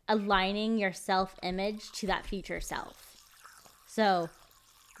aligning your self-image to that future self. So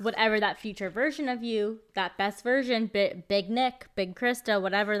whatever that future version of you, that best version, big Nick, big Krysta,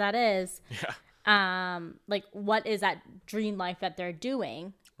 whatever that is, like what is that dream life that they're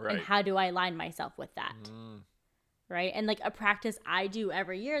doing, and how do I align myself with that? Right? And like a practice I do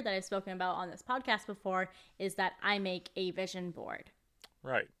every year that I've spoken about on this podcast before is that I make a vision board.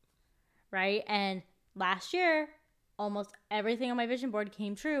 Right? And last year, almost everything on my vision board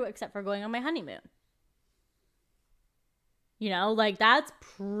came true except for going on my honeymoon. Like that's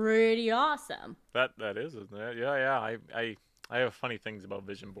pretty awesome. That is, isn't it? Yeah. I have funny things about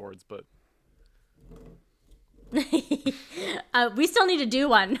vision boards, but we still need to do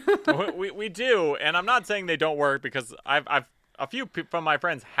one. we do, and I'm not saying they don't work because I've a few from my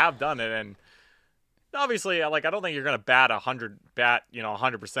friends have done it, and obviously, like I don't think you're gonna bat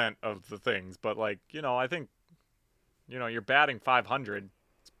 100% of the things, but like I think you're batting 500.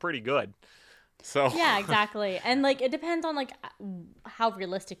 It's pretty good. So yeah, exactly, and like it depends on like how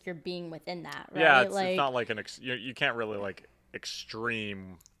realistic you're being within that, right? Yeah, it's not like you can't really like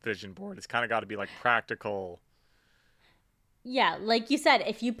extreme vision board. It's kind of got to be like practical. Yeah, like you said,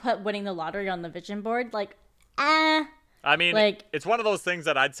 if you put winning the lottery on the vision board, like, I mean, like, it's one of those things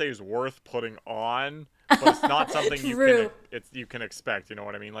that I'd say is worth putting on, but it's not something you can expect. You know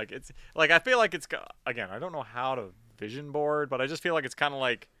what I mean? Like it's like I feel like it's again. I don't know how to vision board, but I just feel like it's kind of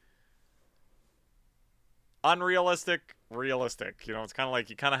like unrealistic, realistic. It's kind of like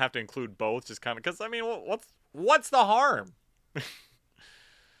you kind of have to include both, just kind of because I mean, what's the harm?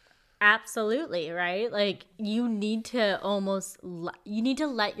 Absolutely, right? Like, you need to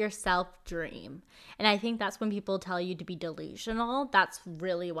let yourself dream. And I think that's when people tell you to be delusional, that's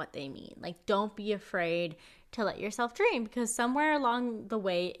really what they mean. Like, don't be afraid to let yourself dream, because somewhere along the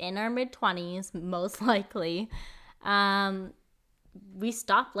way in our mid-20s, most likely, we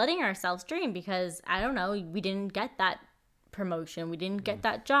stopped letting ourselves dream because, I don't know, we didn't get that promotion, we didn't get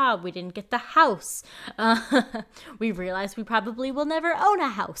that job, we didn't get the house, we realized we probably will never own a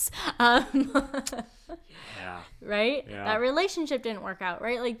house, right? That relationship didn't work out,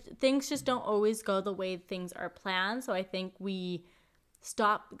 right? Like, things just don't always go the way things are planned. So I think we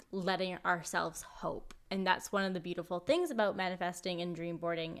stop letting ourselves hope, and that's one of the beautiful things about manifesting and dream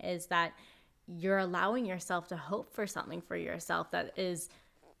boarding, is that you're allowing yourself to hope for something for yourself that is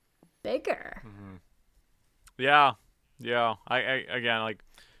bigger. Yeah, I again, like,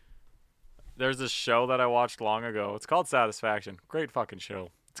 there's this show that I watched long ago. It's called Satisfaction. Great fucking show.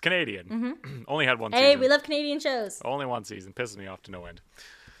 It's Canadian. Only had one season. Hey, we love Canadian shows. Only one season. Pisses me off to no end.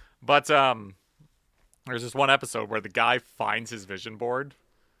 But there's this one episode where the guy finds his vision board,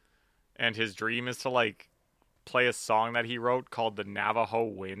 and his dream is to, like, play a song that he wrote called The Navajo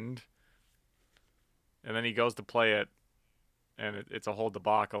Wind. And then he goes to play it, and it's a whole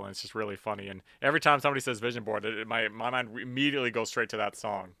debacle, and it's just really funny. And every time somebody says vision board, my mind immediately goes straight to that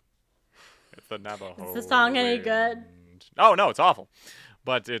song. It's the Navajo. Is the song any good? Oh, no, it's awful.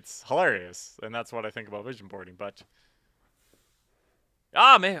 But it's hilarious, and that's what I think about vision boarding. But,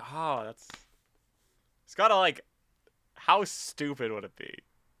 it's got to, like, how stupid would it be?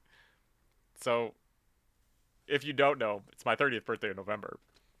 So, if you don't know, it's my 30th birthday in November.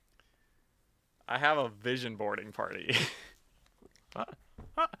 I have a vision boarding party.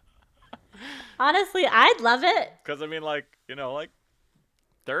 Honestly, I'd love it. Because, I mean, like,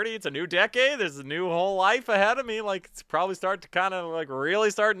 30, it's a new decade. There's a new whole life ahead of me. Like, it's probably start to kind of, like,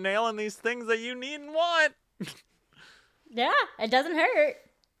 really start nailing these things that you need and want. Yeah, it doesn't hurt.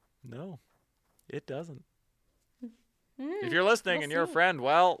 No, it doesn't. If you're listening and you're a friend,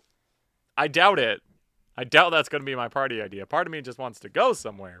 well, I doubt it. I doubt that's going to be my party idea. Part of me just wants to go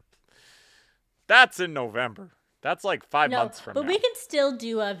somewhere. That's in November. That's like 5 months from now. But we can still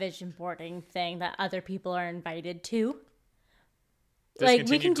do a vision boarding thing that other people are invited to. Like,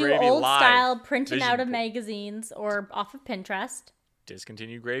 we can do old style printing out of magazines or off of Pinterest.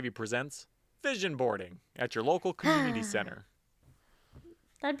 Discontinued Gravy presents vision boarding at your local community center.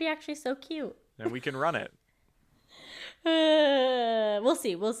 That'd be actually so cute. And we can run it. We'll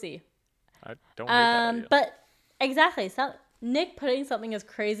see. I don't hate that idea. But exactly. So Nick putting something as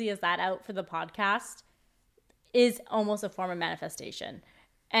crazy as that out for the podcast is almost a form of manifestation.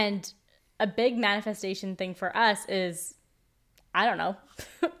 And a big manifestation thing for us is, I don't know,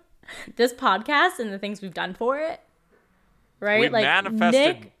 this podcast and the things we've done for it. Right? We like,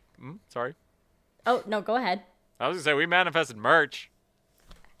 manifested. Nick... Sorry. Oh, no, go ahead. I was going to say, we manifested merch.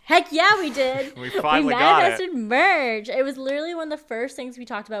 Heck yeah, we did. We finally got it. We manifested merch. It was literally one of the first things we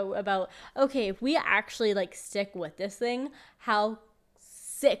talked about, okay, if we actually, like, stick with this thing, how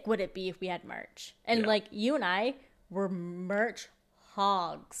sick would it be if we had merch? And, like, you and I were merch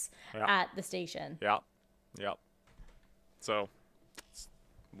hogs at the station. Yep. So,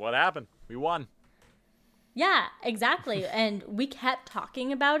 what happened? We won. Yeah, exactly. And we kept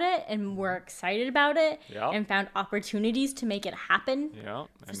talking about it, and we're excited about it, and found opportunities to make it happen. Yeah.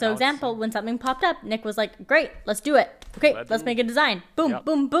 So, example, when something popped up, Nick was like, great, let's do it. Okay, let's make a design. Boom,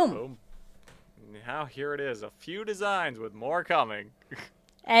 boom, boom. Now here it is. A few designs with more coming.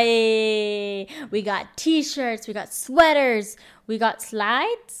 Hey, we got t-shirts, we got sweaters, we got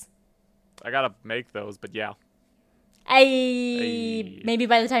slides. I gotta make those, but yeah. Hey. Maybe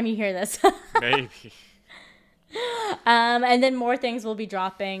by the time you hear this. Maybe. And then more things will be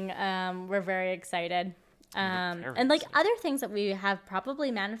dropping. We're very excited. And like other things that we have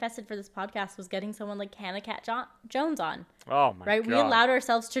probably manifested for this podcast was getting someone like Hannah Cat Jones on. Oh my right? God. We allowed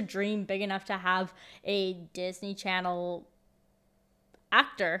ourselves to dream big enough to have a Disney Channel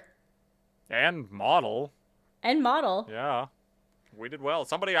actor. And model. Yeah. We did well.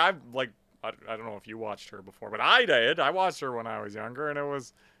 Somebody I don't know if you watched her before, but I did. I watched her when I was younger, and it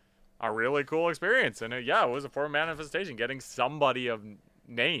was a really cool experience. And it was a form of manifestation, getting somebody of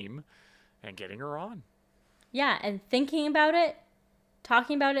name and getting her on. Yeah, and thinking about it,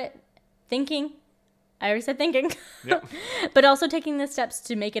 talking about it, thinking. I already said thinking. Yep. But also taking the steps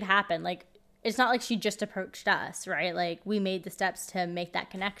to make it happen. Like, it's not like she just approached us, right? Like, we made the steps to make that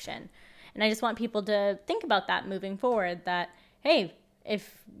connection. And I just want people to think about that moving forward, that, hey,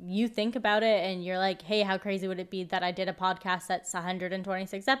 if you think about it and you're like, hey, how crazy would it be that I did a podcast that's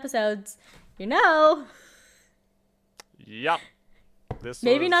 126 episodes, you know. Yep. this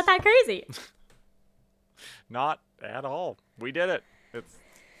maybe was not that crazy. not at all. We did it.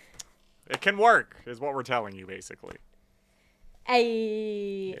 It can work, is what we're telling you, basically.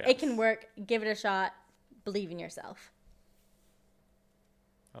 It can work. Give it a shot. Believe in yourself.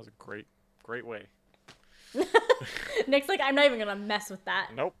 That was a great way. Nick's like, I'm not even gonna mess with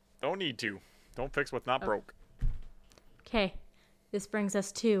that. Nope, don't need to. Don't fix what's not broke. Okay, this brings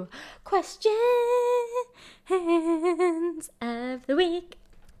us to questions of the week.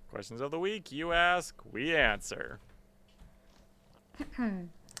 Questions of the week. You ask, we answer.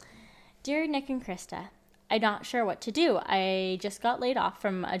 Dear Nick and Krysta, I'm not sure what to do. I just got laid off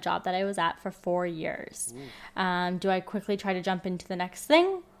from a job that I was at for 4 years. Do I quickly try to jump into the next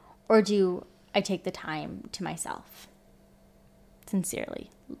thing, or do I take the time to myself? Sincerely.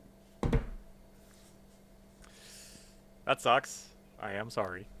 That sucks. I am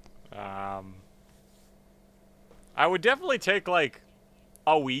sorry. I would definitely take like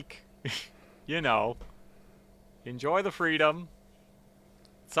a week. Enjoy the freedom.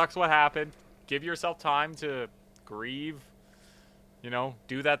 Sucks what happened. Give yourself time to grieve.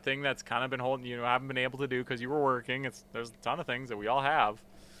 Do that thing that's kind of been holding you, haven't been able to do because you were working. There's a ton of things that we all have,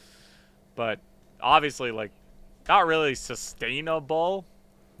 but obviously, like, not really sustainable.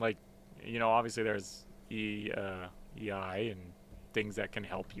 Like, obviously there's EI and things that can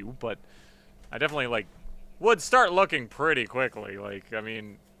help you, but I definitely would start looking pretty quickly. Like, I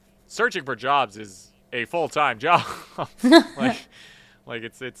mean, searching for jobs is a full-time job.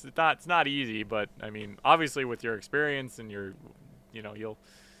 It's not easy, but I mean, obviously with your experience and you'll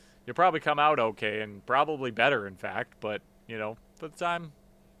probably come out okay and probably better, in fact. But for the time,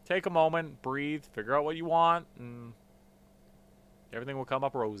 take a moment, breathe, figure out what you want, and everything will come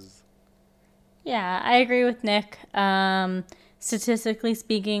up roses. Yeah, I agree with Nick. Statistically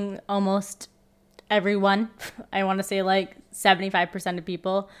speaking, almost everyone, I want to say 75% of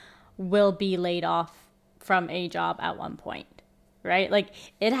people, will be laid off from a job at one point, right? Like,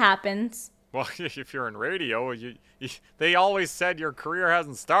 it happens. Well, if you're in radio, they always said your career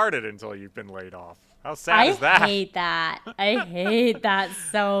hasn't started until you've been laid off. How sad is that? I hate that. I hate that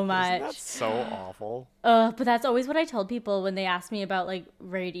so much. Isn't that so awful? But that's always what I told people when they asked me about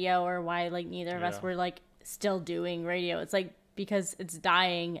radio or why neither of us were still doing radio. It's because it's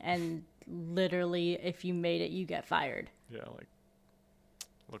dying, and literally if you made it, you get fired. Yeah,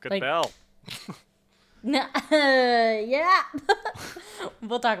 look at Bell. Yeah.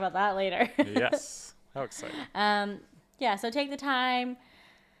 We'll talk about that later. Yes. How exciting. Yeah, so take the time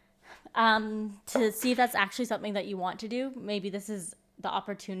to see if that's actually something that you want to do. Maybe this is the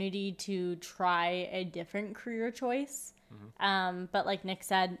opportunity to try a different career choice. Mm-hmm. But like Nick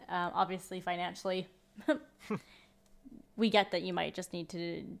said, obviously financially, we get that you might just need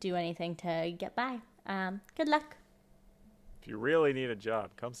to do anything to get by. Good luck. If you really need a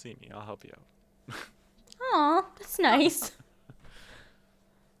job, come see me. I'll help you out. Aw, that's nice.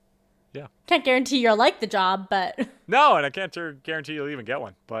 Yeah. Can't guarantee you'll like the job, but... No, and I can't guarantee you'll even get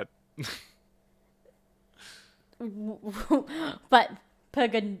one, but... But put a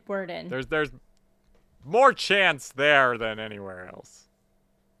good word in. There's more chance there than anywhere else.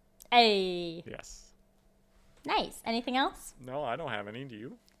 Hey. Yes. Nice. Anything else? No, I don't have any. Do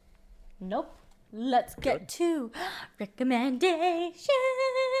you? Nope. Let's get to recommendations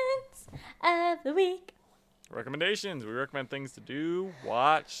of the week. Recommendations. We recommend things to do,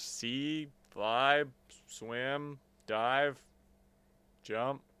 watch, see, fly, swim, dive,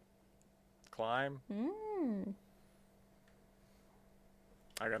 jump, climb.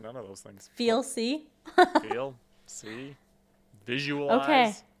 I got none of those things. Feel, see. Feel, see, visualize.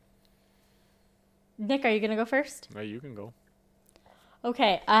 Okay. Nick, are you going to go first? No, you can go.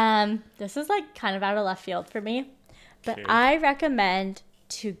 Okay. This is kind of out of left field for me, but Okay. I recommend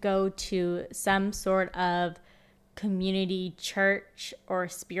to go to some sort of community church or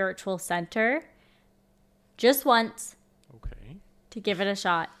spiritual center just once. Okay. To give it a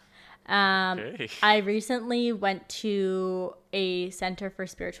shot. Okay. I recently went to a center for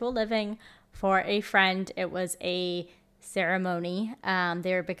spiritual living for a friend. It was a ceremony.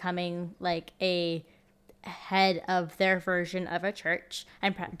 They were becoming a head of their version of a church.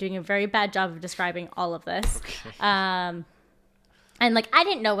 I'm doing a very bad job of describing all of this. Okay. And I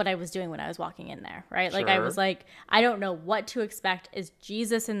didn't know what I was doing when I was walking in there, right? I was I don't know what to expect. Is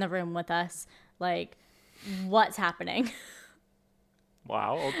Jesus in the room with us? What's happening?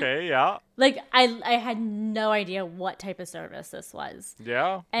 Wow. Okay. Yeah. I had no idea what type of service this was.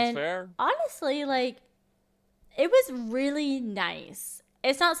 Yeah. That's And fair. honestly, it was really nice.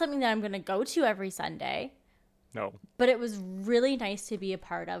 It's not something that I'm going to go to every Sunday. No. But it was really nice to be a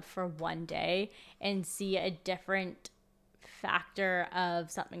part of for one day and see a different factor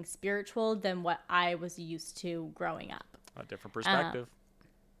of something spiritual than what I was used to growing up. A different perspective.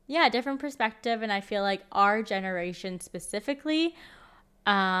 Yeah, different perspective. And I feel like our generation specifically,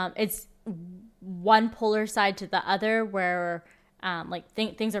 it's one polar side to the other where like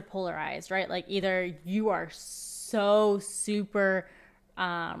things are polarized, right? Like either you are so super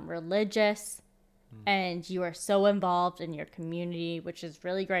religious and you are so involved in your community, which is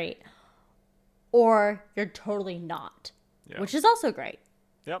really great, or you're totally not, which is also great.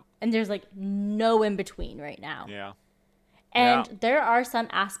 Yep. And there's like no in between right now. Yeah. And there are some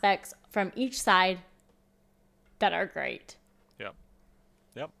aspects from each side that are great. Yep.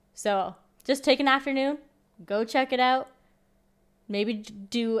 Yep. So just take an afternoon, go check it out. Maybe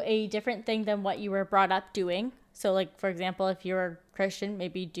do a different thing than what you were brought up doing. So like, for example, if you're Christian,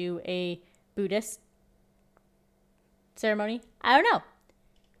 maybe do a Buddhist ceremony. I don't know.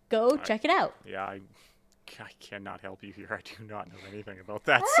 Go check it out. Yeah, I cannot help you here. I do not know anything about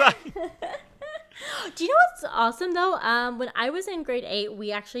that side. Do you know what's awesome though? When I was in grade 8,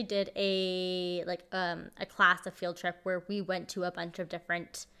 we actually did a class, a field trip where we went to a bunch of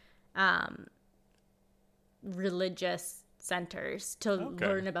different religious centers to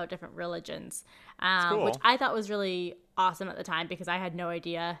learn about different religions, cool. which I thought was really awesome at the time because I had no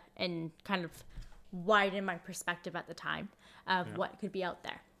idea and kind of widened my perspective at the time of what could be out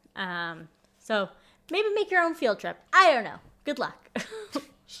there. So maybe make your own field trip. I don't know. Good luck.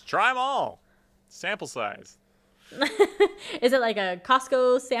 Just try them all. Sample size. Is it like a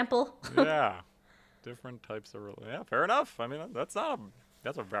Costco sample? Yeah. Different types of... Yeah, fair enough. I mean, that's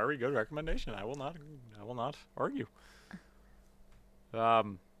a very good recommendation. I will not argue.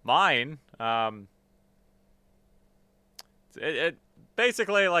 Mine, it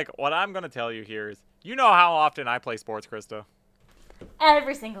basically, like, what I'm going to tell you here is, you know how often I play sports, Krysta?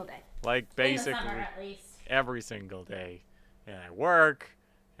 Every single day. Like, basically, in the summer, at least. Every single day. And I work,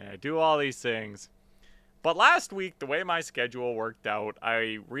 and I do all these things. But last week, the way my schedule worked out,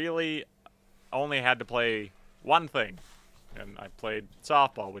 I really only had to play one thing. And I played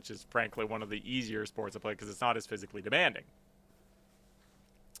softball, which is, frankly, one of the easier sports to play because it's not as physically demanding.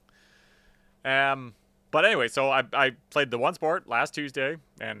 But anyway, so I played the one sport last Tuesday,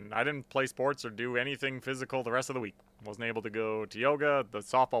 and I didn't play sports or do anything physical the rest of the week. Wasn't able to go to yoga. The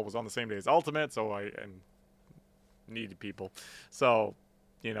softball was on the same day as Ultimate, so I needed people. So,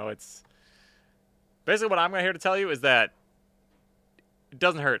 it's basically what I'm here to tell you is that it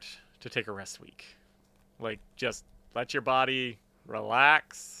doesn't hurt to take a rest week. Like, just let your body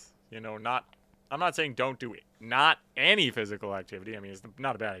relax. I'm not saying don't do it. Not any physical activity. I mean, it's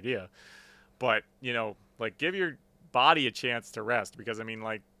not a bad idea. But, like, give your body a chance to rest because, I mean,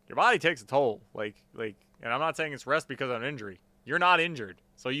 like, your body takes a toll. Like, and I'm not saying it's rest because of an injury. You're not injured.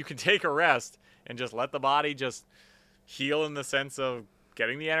 So you can take a rest and just let the body just heal in the sense of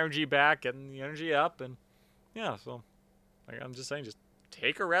getting the energy back, getting the energy up. And, yeah, so I'm just saying just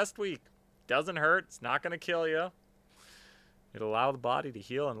take a rest week. Doesn't hurt. It's not going to kill you. It'll allow the body to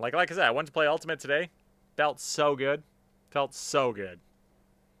heal. And like I said, I went to play Ultimate today. Felt so good.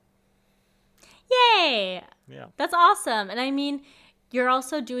 Yay! Yeah. That's awesome. And I mean, you're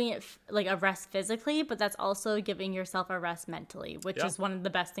also doing it like a rest physically, but that's also giving yourself a rest mentally, which is one of the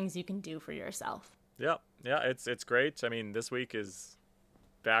best things you can do for yourself. Yeah. Yeah, it's great. I mean, this week is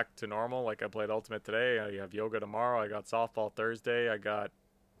back to normal. Like I played Ultimate today. I have yoga tomorrow. I got softball Thursday. I got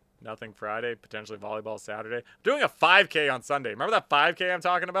nothing Friday, potentially volleyball Saturday. I'm doing a 5K on Sunday. Remember that 5K I'm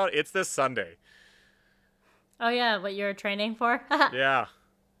talking about? It's this Sunday. Oh, yeah, what you're training for? Yeah.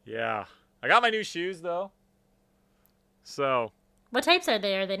 I got my new shoes, though. So. What types are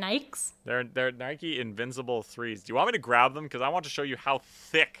they? Are they Nikes? They're Nike Invincible 3s. Do you want me to grab them? Because I want to show you how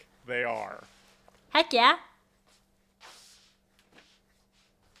thick they are. Heck yeah.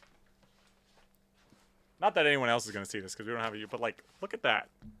 Not that anyone else is going to see this because we don't have you, but, like, look at that.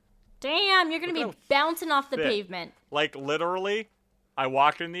 Damn, you're going to be bouncing off the pavement. Like, literally, I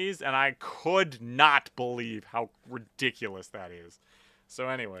walked in these, and I could not believe how ridiculous that is. So,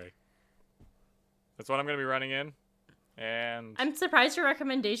 anyway. That's what I'm going to be running in. And I'm surprised your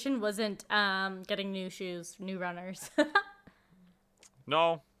recommendation wasn't getting new shoes, new runners.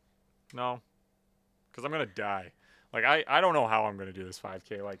 No. Because I'm going to die. Like, I don't know how I'm going to do this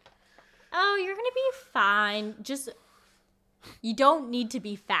 5K. Like, oh, you're going to be fine. Just, you don't need to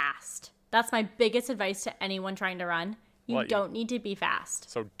be fast. That's my biggest advice to anyone trying to run. You don't need to be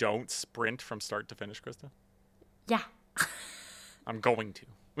fast. So don't sprint from start to finish, Krysta? Yeah. I'm going to.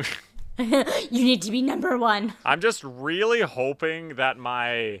 You need to be number one. I'm just really hoping that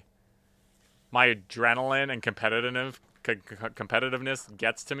my adrenaline and competitiveness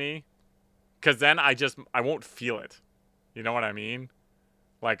gets to me, because then I won't feel it. You know what I mean?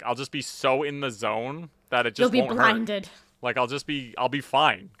 Like, I'll just be so in the zone that it just You'll be won't blinded. hurt. Like, I'll be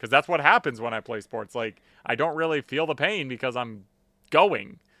fine. Because that's what happens when I play sports. Like, I don't really feel the pain because I'm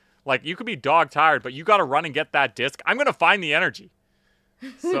going. Like, you could be dog tired, but you got to run and get that disc. I'm going to find the energy.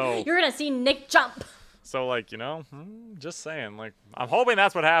 So You're going to see Nick jump. So, like, you know, just saying. Like, I'm hoping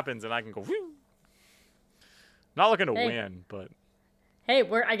that's what happens and I can go, whew. Not looking to win, but... Hey,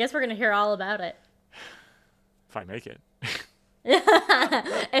 I guess we're going to hear all about it. If I make it.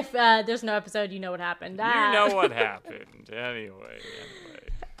 If there's no episode, you know what happened. You know what happened.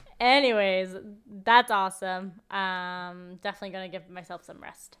 Anyways, that's awesome. Definitely going to give myself some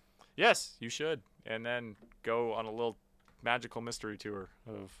rest. Yes, you should. And then go on a little magical mystery tour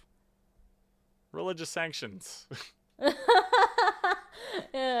of religious sanctions.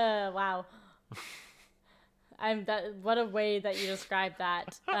 Wow. What a way that you described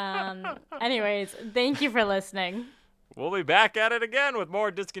that. Anyways, thank you for listening. We'll be back at it again with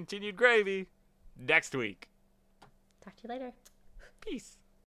more Discontinued Gravy next week. Talk to you later. Peace.